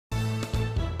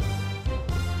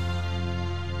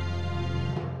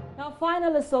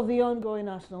finalists of the ongoing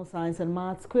National Science and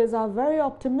Maths Quiz are very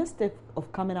optimistic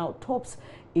of coming out tops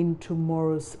in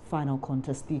tomorrow's final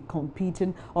contest. The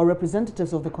competing or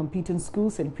representatives of the competing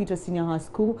schools, St. Peter's Senior High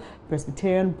School,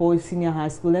 Presbyterian Boys Senior High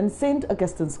School and St.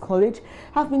 Augustine's College,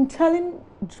 have been telling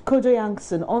Kojo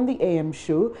Yankson on the AM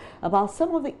show about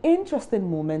some of the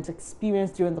interesting moments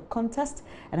experienced during the contest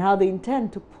and how they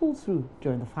intend to pull through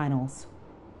during the finals.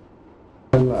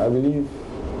 I believe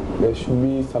there should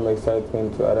be some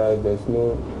excitement, otherwise there's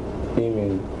no aim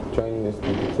in joining this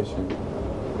competition.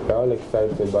 We're all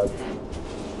excited, but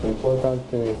the important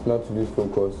thing is not to lose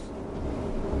focus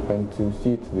and to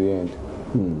see it to the end.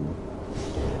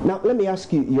 Now, let me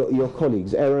ask you, your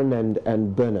colleagues, Aaron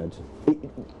and Bernard,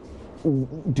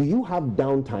 do you have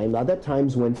downtime? Are there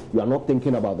times when you are not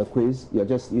thinking about the quiz? You're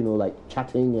just, like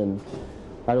chatting and,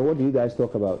 I don't know, what do you guys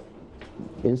talk about?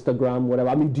 Instagram, whatever.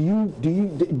 I mean, do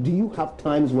you have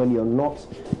times when you're not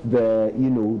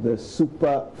the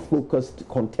super focused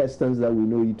contestants that we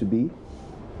know you to be?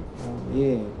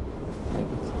 Yeah,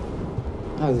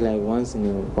 I was like once in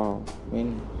a while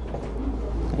when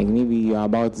maybe you're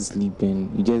about to sleep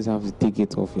and you just have to take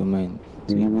it off your mind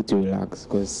to be able to relax,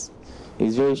 because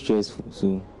it's very stressful,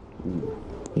 so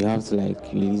you have to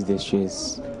release the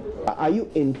stress. Are you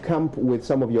in camp with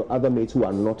some of your other mates who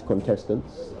are not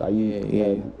contestants? Are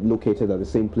you located at the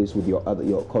same place with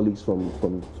your colleagues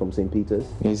from St. Peter's?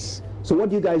 Yes. So what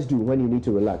do you guys do when you need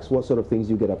to relax? What sort of things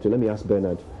do you get up to? Let me ask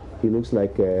Bernard. He looks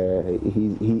like he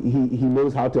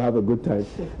knows how to have a good time.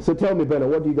 So tell me,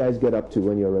 Bernard, what do you guys get up to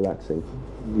when you're relaxing?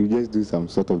 We just do some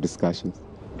sort of discussions,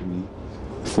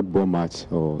 football match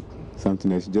or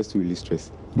something else, just to release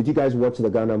stress. Did you guys watch the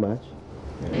Ghana match?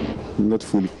 Not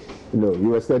fully. No, you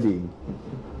were studying.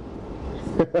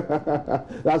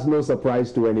 That's no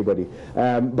surprise to anybody.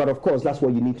 But of course, that's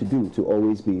what you need to do to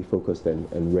always be focused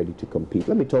and ready to compete.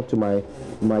 Let me talk to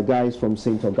my guys from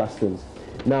St. Augustine's.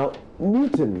 Now,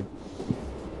 Newton,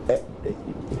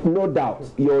 no doubt,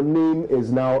 your name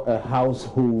is now a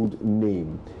household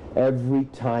name. Every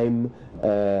time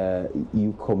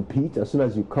you compete, as soon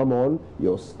as you come on,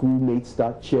 your schoolmates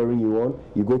start cheering you on.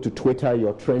 You go to Twitter,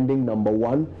 you're trending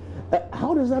 #1.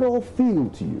 How does that all feel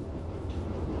to you?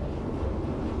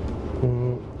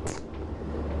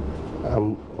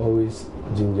 I'm always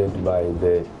gingered by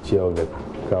the cheer of the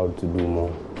crowd to do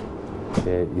more.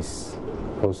 It's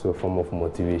also a form of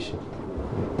motivation.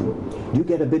 Do you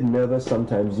get a bit nervous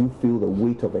sometimes? You feel the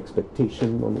weight of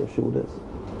expectation on your shoulders?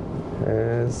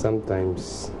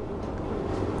 Sometimes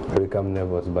I become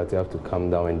nervous, but you have to calm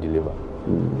down and deliver.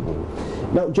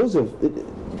 Now, Joseph,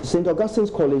 St.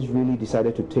 Augustine's College really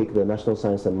decided to take the National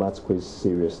Science and Maths Quiz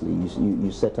seriously.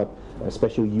 You set up a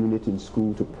special unit in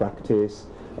school to practice,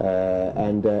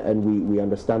 and we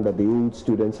understand that the old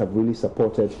students have really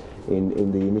supported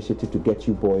in the initiative to get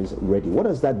you boys ready. What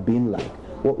has that been like?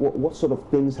 What sort of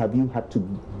things have you had to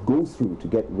go through to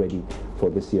get ready for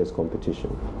this year's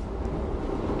competition?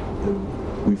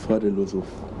 We've had a lot of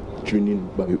training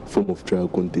by form of trial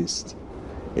contest,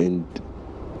 and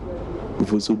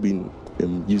we've also been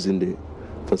using the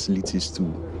facilities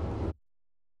too.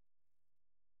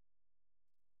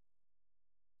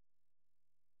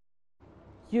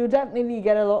 You definitely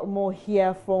get a lot more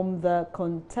here from the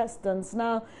contestants.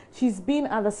 Now, she's been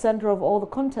at the center of all the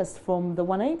contests from the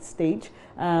 1/8 stage.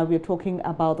 We're talking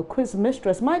about the quiz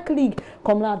mistress. My colleague,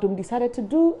 Komla Adum, decided to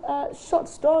do a short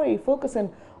story focusing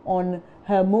on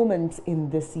her moments in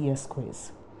this year's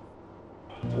quiz.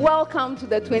 Welcome to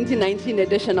the 2019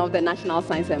 edition of the National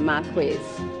Science and Math Quiz.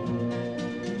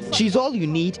 She's all you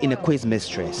need in a quiz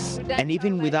mistress. And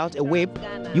even without a whip,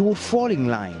 you will fall in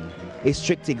line. A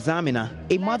strict examiner,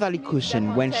 a motherly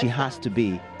cushion when she has to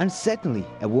be, and certainly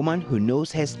a woman who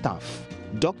knows her stuff.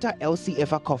 Dr. Elsie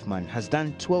Eva Kaufman has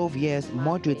done 12 years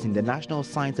moderating the National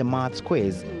Science and Maths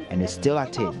Quiz and is still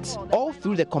at it. All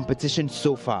through the competition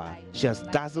so far, she has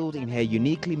dazzled in her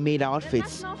uniquely made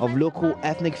outfits of local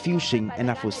ethnic fusion and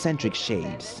Afrocentric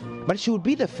shades. But she would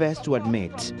be the first to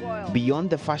admit, beyond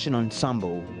the fashion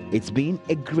ensemble, it's been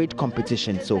a great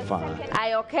competition so far.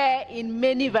 I occur in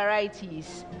many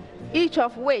varieties, each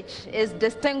of which is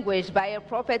distinguished by a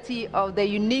property of the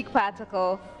unique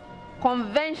particle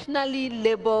conventionally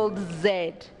labeled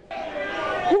Z.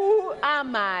 Who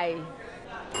am I?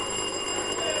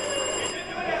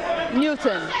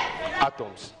 Newton.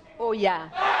 Atoms. Oh yeah.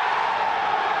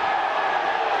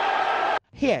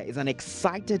 Here is an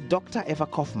excited Dr. Eva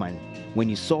Kaufman when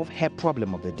you solve her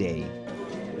problem of the day.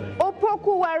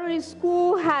 Opokuwari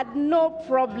School had no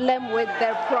problem with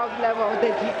the problem of the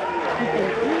day.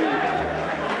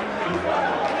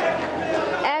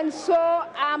 And And so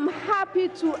I'm happy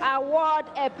to award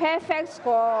a perfect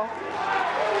score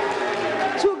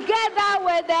together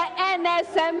with the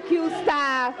NSMQ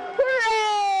staff.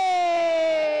 Hooray!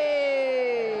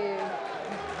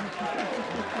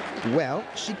 Well,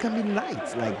 she can be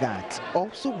light like that.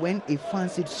 Also when a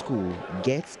fancied school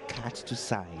gets cut to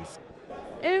size.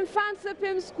 In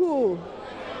Fansipim School,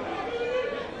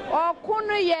 or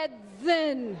Kuno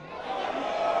Yedzin.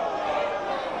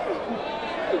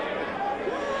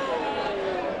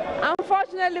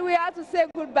 Unfortunately, we have to say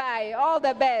goodbye. All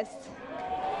the best.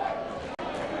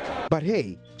 But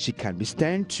hey, she can be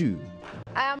stern too.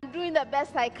 I am doing the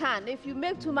best I can. If you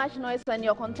make too much noise and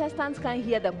your contestants can't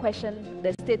hear the question,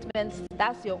 the statements,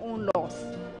 that's your own loss.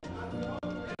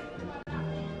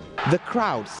 The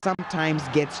crowd sometimes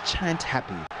gets chant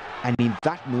happy, and in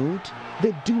that mood,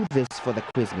 they do this for the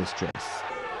quiz mistress.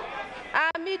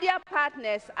 Our media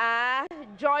partners are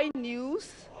JoyNews,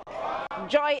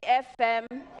 Joy FM,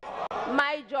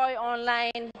 My Joy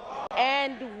Online,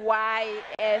 and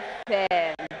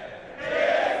YFM.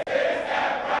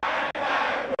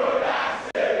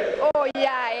 Oh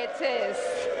yeah, it is.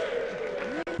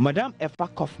 Madame Effa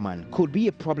Kaufman could be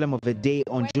a problem of the day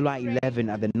on July 11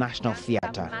 at the National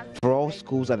Theatre. For all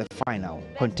schools at the final,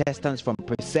 contestants from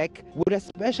PRESEC would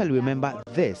especially remember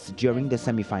this during the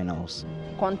semi-finals.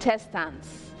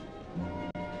 Contestants,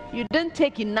 you didn't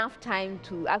take enough time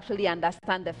to actually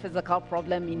understand the physical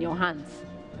problem in your hands.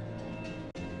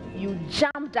 You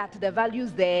jumped at the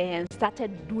values there and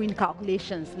started doing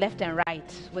calculations left and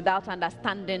right without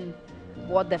understanding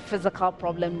what the physical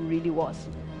problem really was.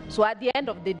 So at the end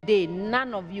of the day,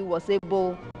 none of you was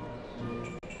able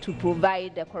to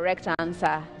provide the correct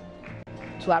answer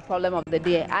to our problem of the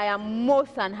day. I am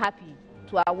most unhappy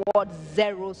to award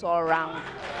zeros all around.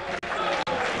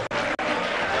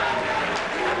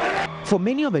 For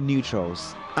many of the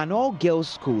neutrals, an all-girls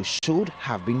school should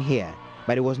have been here,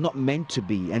 but it was not meant to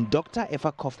be, and Dr.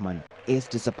 Effa Kaufman is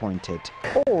disappointed.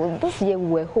 Oh, this year we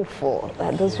were hopeful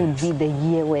that this would be the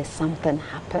year where something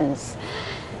happens.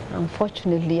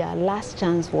 Unfortunately, our last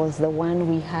chance was the one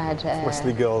we had.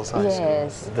 Wesley Girls High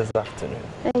School this afternoon.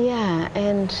 Yeah,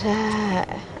 and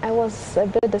I was a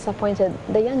bit disappointed.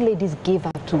 The young ladies gave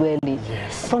up too early.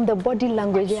 Yes. From the body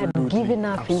language, they had given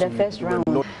up in the first round.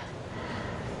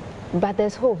 But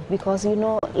there's hope because, you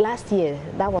know, last year,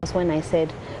 that was when I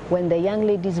said, when the young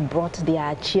ladies brought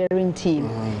their cheering team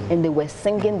and they were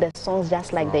singing the songs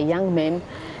just like the young men,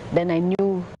 then I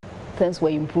knew things were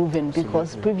improving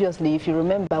because previously, if you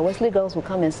remember, Wesley girls would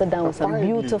come and sit down with some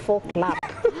beautiful clap.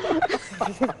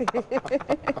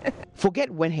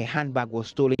 Forget when her handbag was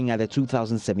stolen at the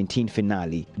 2017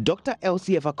 finale. Dr.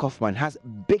 Elsie Effa Kaufman has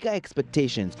bigger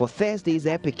expectations for Thursday's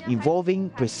epic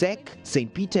involving PRESEC,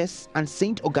 St. Peter's and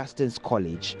St. Augustine's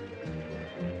College.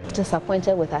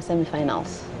 Disappointed with our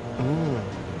semi-finals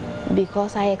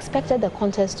because I expected the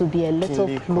contest to be a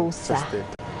little closer.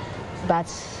 But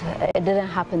it didn't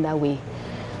happen that way.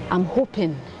 I'm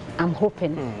hoping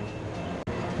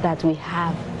that we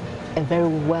have a very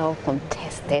well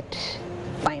contested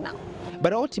final.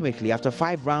 But ultimately, after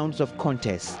 5 rounds of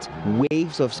contest,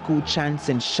 waves of school chants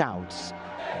and shouts,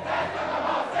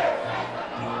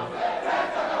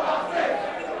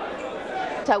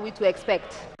 What are we to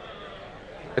expect?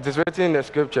 It is written in the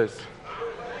scriptures,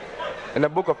 in the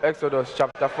book of Exodus,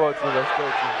 chapter 14, verse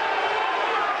 30.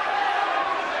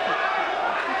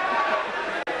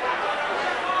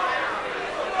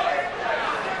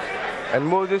 And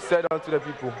Moses said unto the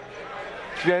people,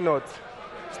 fear not,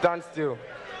 stand still,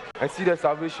 and see the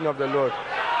salvation of the Lord,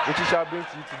 which he shall bring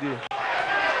to you today.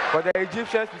 For the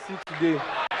Egyptians we see today,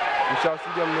 we shall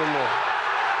see them no more.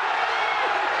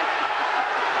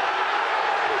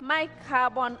 My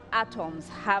carbon atoms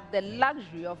have the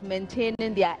luxury of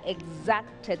maintaining their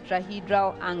exact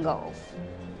tetrahedral angles.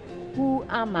 Who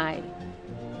am I?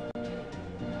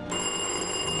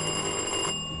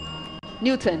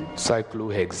 Newton.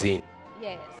 Cyclohexane.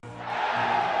 Yes.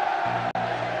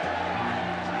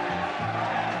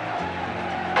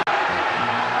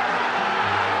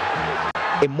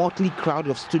 a motley crowd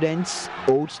of students,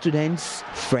 old students,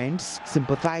 friends,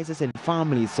 sympathizers and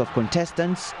families of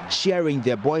contestants cheering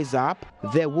their boys up,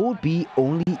 there will be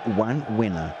only one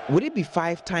winner. Would it be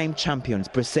 5-time champions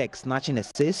PRESEC snatching a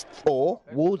sixth, or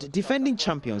would defending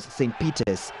champions St.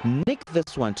 Peter's nick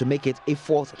this one to make it a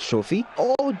 4th trophy?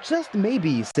 Or just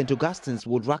maybe St. Augustine's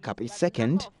would rack up a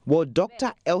 2nd? Well,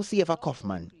 Dr. Elsie Effa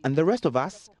Kaufman and the rest of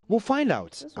us will find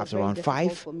out after around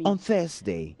 5 on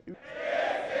Thursday.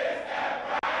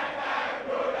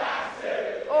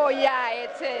 Oh yeah,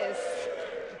 it is.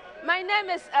 My name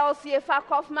is Elsie Effa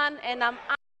Kaufman and I'm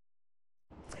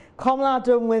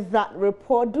Komladum with that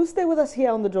report. Do stay with us here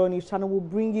on the JoyNews channel. We'll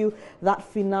bring you that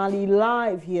finale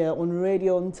live here on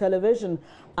radio and television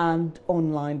and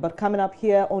online. But coming up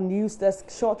here on News Desk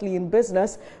shortly in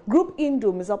business, Group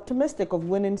Indum is optimistic of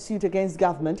winning suit against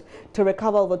government to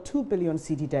recover over 2 billion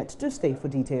cedi debt. Do stay for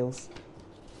details.